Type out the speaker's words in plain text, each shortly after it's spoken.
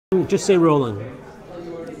rolling, just say rolling.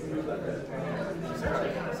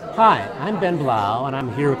 Hi, I'm Ben Blau, and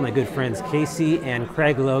I'm here with my good friends Casey and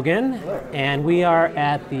Craig Logan, and we are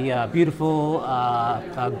at the beautiful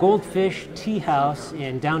Goldfish Tea House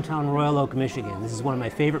in downtown Royal Oak, Michigan. This is one of my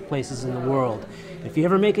favorite places in the world. If you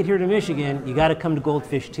ever make it here to Michigan, you got to come to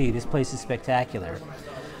Goldfish Tea. This place is spectacular.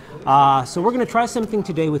 So we're going to try something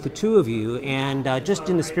today with the two of you, and just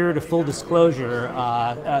in the spirit of full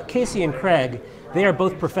disclosure, Casey and Craig, they are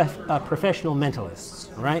both professional mentalists,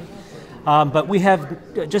 right? But we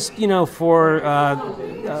have, just, you know, for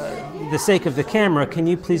the sake of the camera, can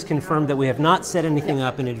you please confirm that we have not set anything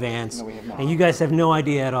up in advance, and you guys have no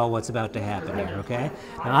idea at all what's about to happen here, okay?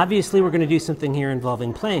 Now, obviously, we're going to do something here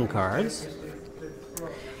involving playing cards.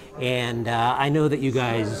 And I know that you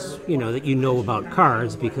guys, that you know about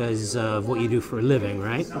cards because of what you do for a living,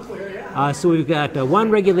 right? So we've got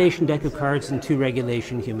one regulation deck of cards and two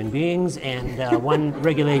regulation human beings and one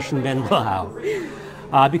regulation Ben Blau.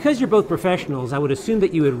 Because you're both professionals, I would assume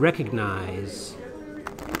that you would recognize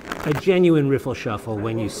a genuine riffle shuffle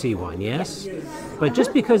when you see one, yes? But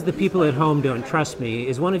just because the people at home don't trust me,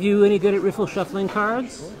 is one of you any good at riffle shuffling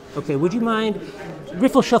cards? Okay, would you mind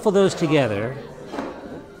riffle shuffle those together?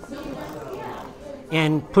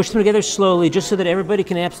 And push them together slowly, just so that everybody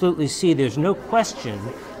can absolutely see there's no question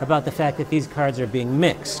about the fact that these cards are being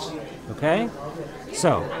mixed, okay?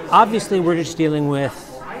 So, obviously we're just dealing with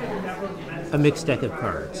a mixed deck of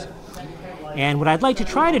cards. And what I'd like to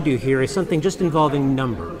try to do here is something just involving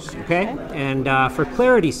numbers, okay? And for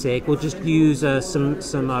clarity's sake, we'll just use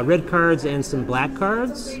some red cards and some black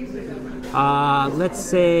cards. Let's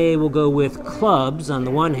say we'll go with clubs on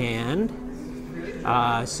the one hand.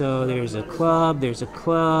 So there's a club, there's a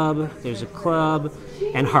club, there's a club,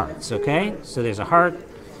 and hearts, okay? So there's a heart,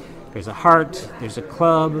 there's a heart, there's a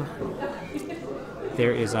club,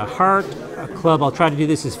 there is a heart, a club. I'll try to do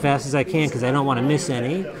this as fast as I can because I don't want to miss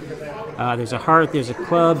any. There's a heart, there's a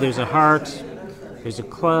club, there's a heart, there's a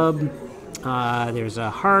club, there's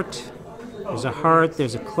a heart, there's a heart,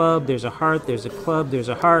 there's a club, there's a heart, there's a club, there's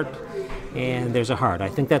a heart, and there's a heart. I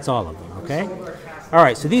think that's all of them, okay? All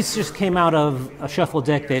right, so these just came out of a shuffle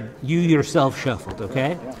deck that you yourself shuffled,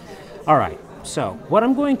 okay? All right, so what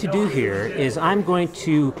I'm going to do here is I'm going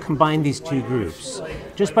to combine these two groups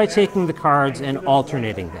just by taking the cards and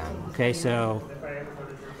alternating them, okay? So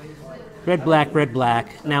red, black, red,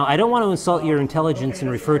 black. Now, I don't want to insult your intelligence and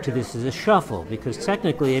refer to this as a shuffle because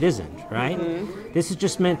technically it isn't, right? Mm-hmm. This is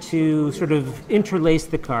just meant to sort of interlace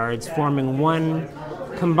the cards, forming one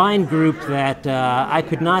combined group that I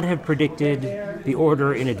could not have predicted the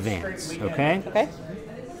order in advance, okay? Okay.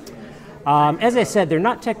 As I said, they're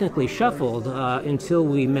not technically shuffled until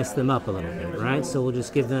we mess them up a little bit, right? So we'll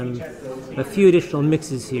just give them a few additional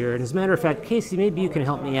mixes here. And as a matter of fact, Casey, maybe you can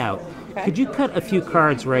help me out. Okay. Could you cut a few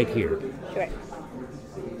cards right here? Sure.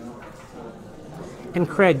 And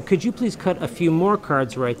Craig, could you please cut a few more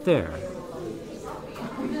cards right there?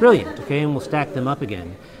 Brilliant, okay, and we'll stack them up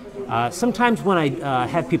again. Sometimes when I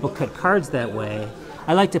have people cut cards that way,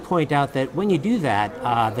 I like to point out that when you do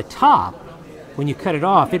that, the top, when you cut it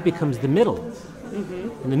off, it becomes the middle.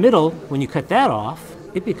 Mm-hmm. And the middle, when you cut that off,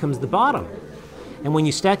 it becomes the bottom. And when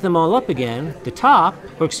you stack them all up again, the top,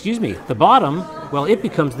 or excuse me, the bottom, well, it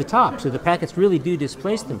becomes the top. So the packets really do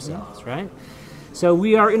displace themselves, right? So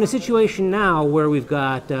we are in a situation now where we've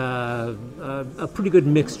got a pretty good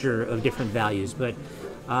mixture of different values, but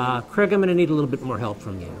Craig, I'm going to need a little bit more help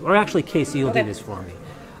from you. Or actually, Casey, you'll do this for me.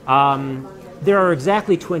 There are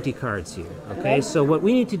exactly 20 cards here, okay? So what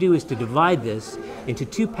we need to do is to divide this into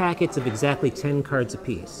two packets of exactly 10 cards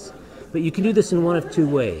apiece. But you can do this in one of two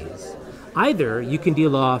ways. Either you can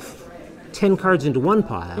deal off 10 cards into one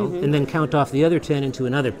pile and then count off the other 10 into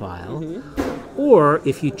another pile. Or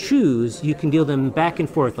if you choose, you can deal them back and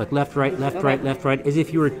forth, like left, right, left, right, left, right, as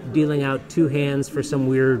if you were dealing out two hands for some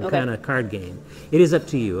weird kind of card game. It is up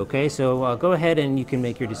to you, okay? So go ahead and you can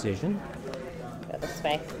make your decision. Go this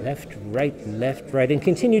way. Left, right, and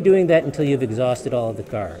continue doing that until you've exhausted all of the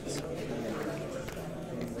cards.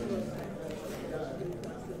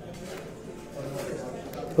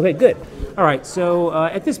 Okay, good. All right, so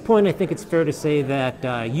at this point, I think it's fair to say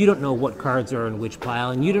that you don't know what cards are in which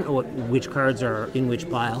pile, and you don't know which cards are in which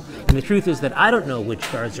pile. And the truth is that I don't know which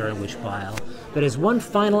cards are in which pile. But as one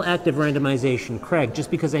final act of randomization, Craig, just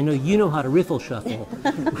because I know you know how to riffle shuffle,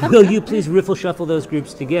 will you please riffle shuffle those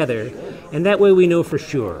groups together? And that way we know for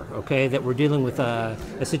sure, okay, that we're dealing with a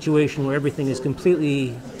situation where everything is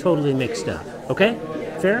completely, totally mixed up. Okay?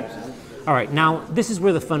 Fair? All right, now this is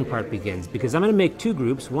where the fun part begins, because I'm going to make two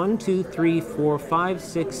groups, 1, 2, 3, 4, 5,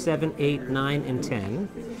 6, 7, 8, 9, and 10.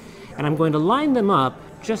 And I'm going to line them up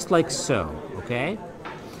just like so, okay?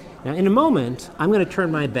 Now, in a moment, I'm going to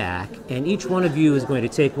turn my back, and each one of you is going to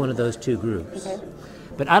take one of those two groups. Okay.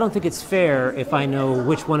 But I don't think it's fair if I know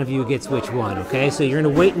which one of you gets which one, okay? So you're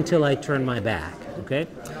going to wait until I turn my back, okay?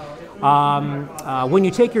 When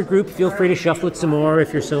you take your group, feel free to shuffle it some more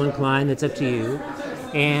if you're so inclined. That's up to you.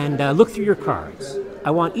 And look through your cards.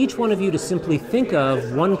 I want each one of you to simply think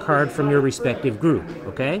of one card from your respective group,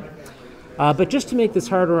 okay? But just to make this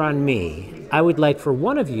harder on me, I would like for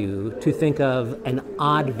one of you to think of an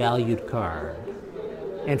odd-valued card,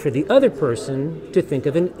 and for the other person to think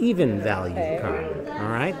of an even-valued card. All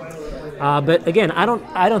right. But again, I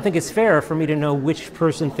don't think it's fair for me to know which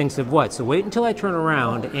person thinks of what. So wait until I turn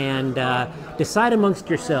around and decide amongst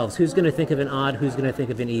yourselves who's going to think of an odd, who's going to think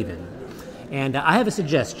of an even. And I have a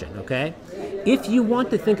suggestion. Okay, if you want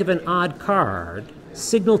to think of an odd card,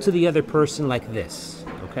 signal to the other person like this.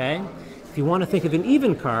 Okay. If you want to think of an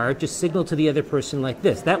even card, just signal to the other person like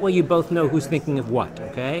this. That way you both know who's thinking of what,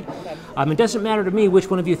 okay? It doesn't matter to me which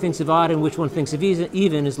one of you thinks of odd and which one thinks of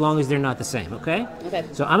even as long as they're not the same, okay? Okay.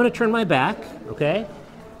 So I'm going to turn my back, okay?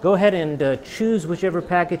 Go ahead and choose whichever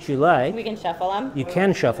packet you like. We can shuffle them. You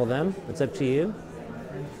can shuffle them. It's up to you.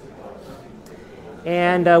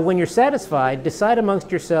 And when you're satisfied, decide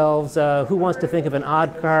amongst yourselves who wants to think of an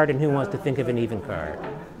odd card and who wants to think of an even card.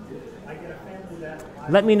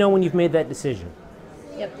 Let me know when you've made that decision.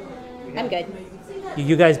 Yep. I'm good.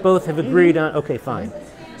 You guys both have agreed on, okay, fine.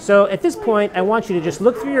 So at this point, I want you to just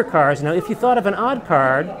look through your cards. Now, if you thought of an odd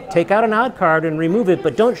card, take out an odd card and remove it,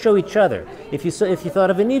 but don't show each other. If you thought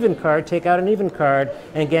of an even card, take out an even card,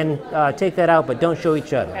 and again, take that out, but don't show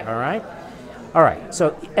each other, all right? All right,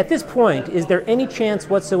 so at this point, is there any chance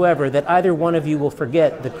whatsoever that either one of you will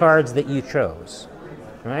forget the cards that you chose?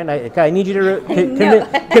 All right, I need you to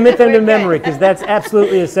commit them to memory, because that's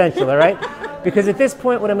absolutely essential, all right? Because at this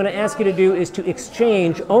point, what I'm going to ask you to do is to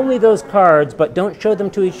exchange only those cards, but don't show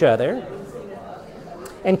them to each other.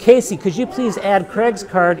 And Casey, could you please add Craig's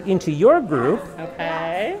card into your group?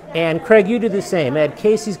 Okay. And Craig, you do the same. Add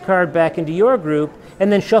Casey's card back into your group,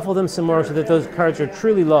 and then shuffle them some more so that those cards are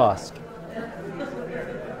truly lost.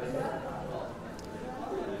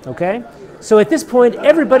 Okay? So at this point,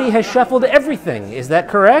 everybody has shuffled everything. Is that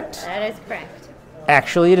correct? That is correct.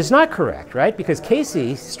 Actually, it is not correct, right? Because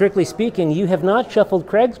Casey, strictly speaking, you have not shuffled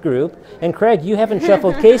Craig's group, and Craig, you haven't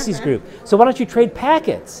shuffled Casey's group. So why don't you trade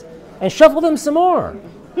packets and shuffle them some more?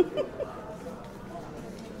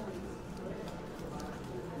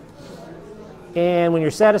 And when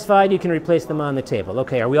you're satisfied, you can replace them on the table.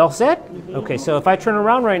 Okay, are we all set? Okay, so if I turn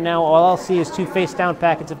around right now, all I'll see is two face-down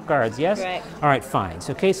packets of cards, yes? Correct. All right, fine.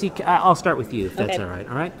 So Casey, I'll start with you, if that's Okay. all right,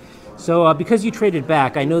 all right? So because you traded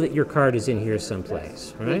back, I know that your card is in here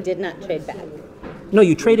someplace, all We right? did not trade back. No,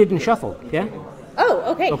 you traded and shuffled, yeah?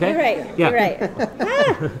 Oh, okay. Okay. You're right. Yeah.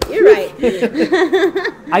 You're right. You're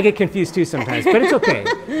right. I get confused too sometimes, but it's okay.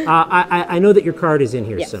 I know that your card is in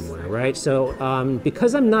here Yes. somewhere, right? So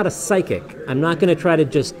because I'm not a psychic, I'm not going to try to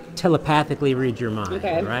just telepathically read your mind,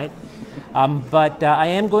 Okay. right? But I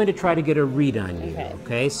am going to try to get a read on you,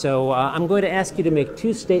 Okay. So I'm going to ask you to make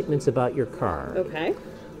two statements about your card. Okay.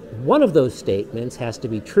 One of those statements has to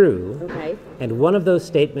be true, Okay. and one of those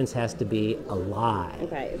statements has to be a lie.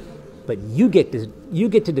 Okay. But you get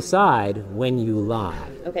to decide when you lie.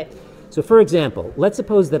 Okay. So, for example, let's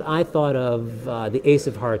suppose that I thought of the Ace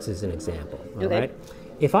of Hearts as an example. All Okay. right?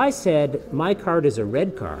 If I said my card is a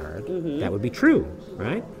red card, that would be true,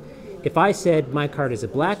 right? If I said my card is a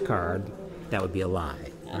black card, that would be a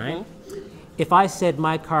lie, right? If I said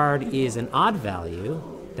my card is an odd value,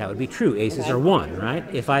 that would be true. Aces are one, right?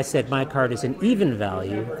 If I said my card is an even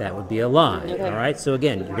value, that would be a lie, all right? So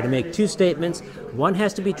again, you're going to make two statements. One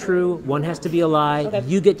has to be true, one has to be a lie. Okay.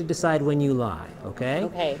 You get to decide when you lie, okay?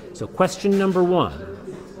 Okay. So question number one,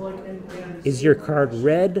 is your card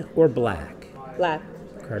red or black? Black.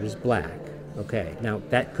 Card is black. Okay, now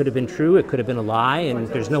that could have been true, it could have been a lie, and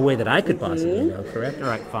there's no way that I could possibly know, correct? All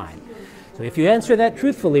right, fine. So if you answer that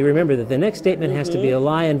truthfully, remember that the next statement has to be a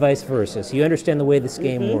lie and vice versa. So you understand the way this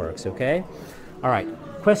game works, okay? All right,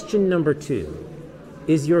 question number two.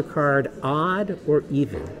 Is your card odd or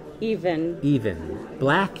even? Even. Even.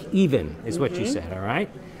 Black even is what you said, all right?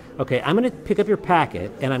 Okay, I'm going to pick up your packet,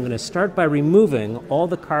 and I'm going to start by removing all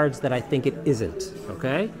the cards that I think it isn't,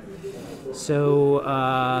 okay? So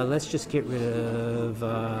let's just get rid of...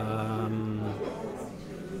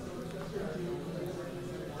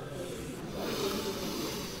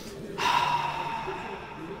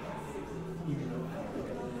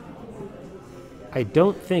 I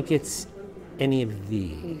don't think it's any of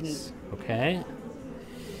these, okay?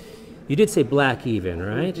 You did say black even,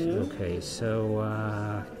 right? Okay,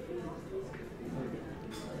 so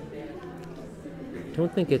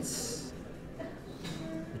don't think it's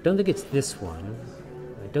this one.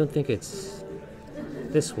 I don't think it's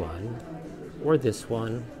this one or this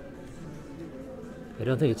one. I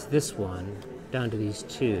don't think it's this one down to these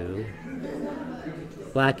two.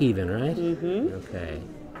 Black even, right? Mm-hmm. Okay.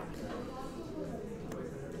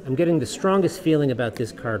 I'm getting the strongest feeling about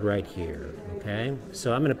this card right here, okay?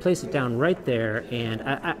 So I'm going to place it down right there, and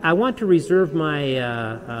I want to reserve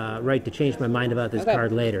my right to change my mind about this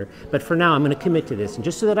card later, but for now I'm going to commit to this, and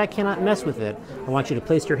just so that I cannot mess with it, I want you to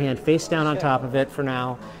place your hand face down on top of it for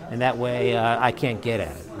now, and that way I can't get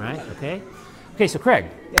at it, right? Okay? Okay, so Craig.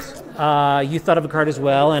 Yes. You thought of a card as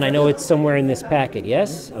well, and I know it's somewhere in this packet,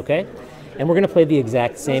 yes? Okay. And we're going to play the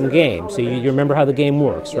exact same game. So you remember how the game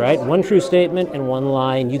works, right? One true statement and one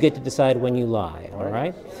lie, and you get to decide when you lie, all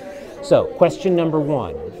right? So, question number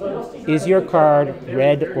 1. Is your card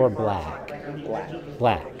red or black? Black.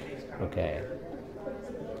 Black, okay.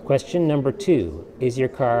 Question number 2. Is your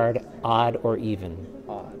card odd or even?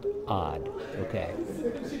 Odd. Odd, okay.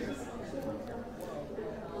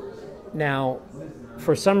 Now,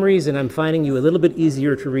 for some reason, I'm finding you a little bit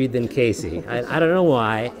easier to read than Casey. I don't know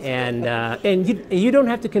why, and you don't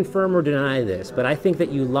have to confirm or deny this, but I think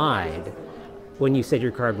that you lied when you said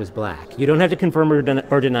your card was black. You don't have to confirm or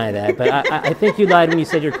deny that, but I think you lied when you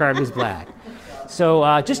said your card was black.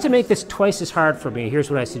 So just to make this twice as hard for me, here's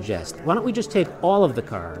what I suggest. Why don't we just take all of the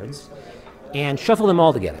cards and shuffle them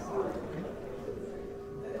all together?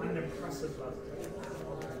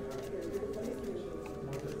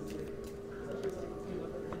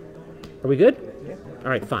 Are we good? Yeah.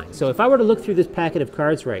 All right, fine. So if I were to look through this packet of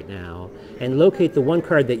cards right now and locate the one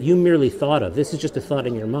card that you merely thought of, this is just a thought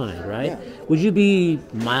in your mind, right? Yeah. Would you be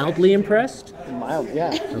mildly impressed? Mild,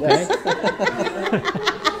 yeah. Okay.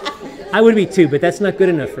 I would be too, but that's not good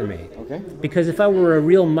enough for me. Okay. Because if I were a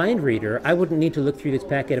real mind reader, I wouldn't need to look through this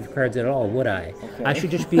packet of cards at all, would I? Okay. I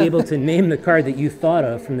should just be able to name the card that you thought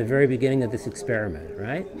of from the very beginning of this experiment,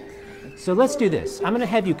 right? So let's do this. I'm going to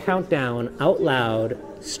have you count down out loud,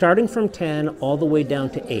 starting from 10 all the way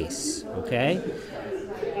down to ace, okay?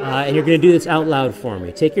 And you're going to do this out loud for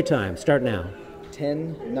me. Take your time. Start now.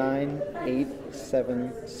 10, 9, 8,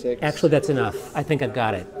 7, 6. Actually, that's enough. I think I've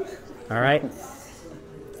got it. All right?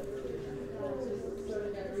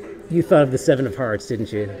 You thought of the 7 of hearts,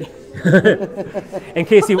 didn't you? And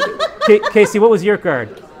Casey, Casey, what was your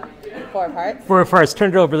card? 4 of hearts. 4 of hearts.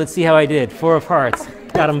 Turn it over. Let's see how I did. 4 of hearts.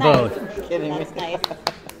 Got them both. Kidding me. That's nice.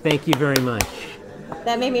 Thank you very much.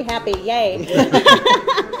 That made me happy. Yay.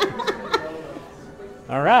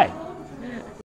 All right.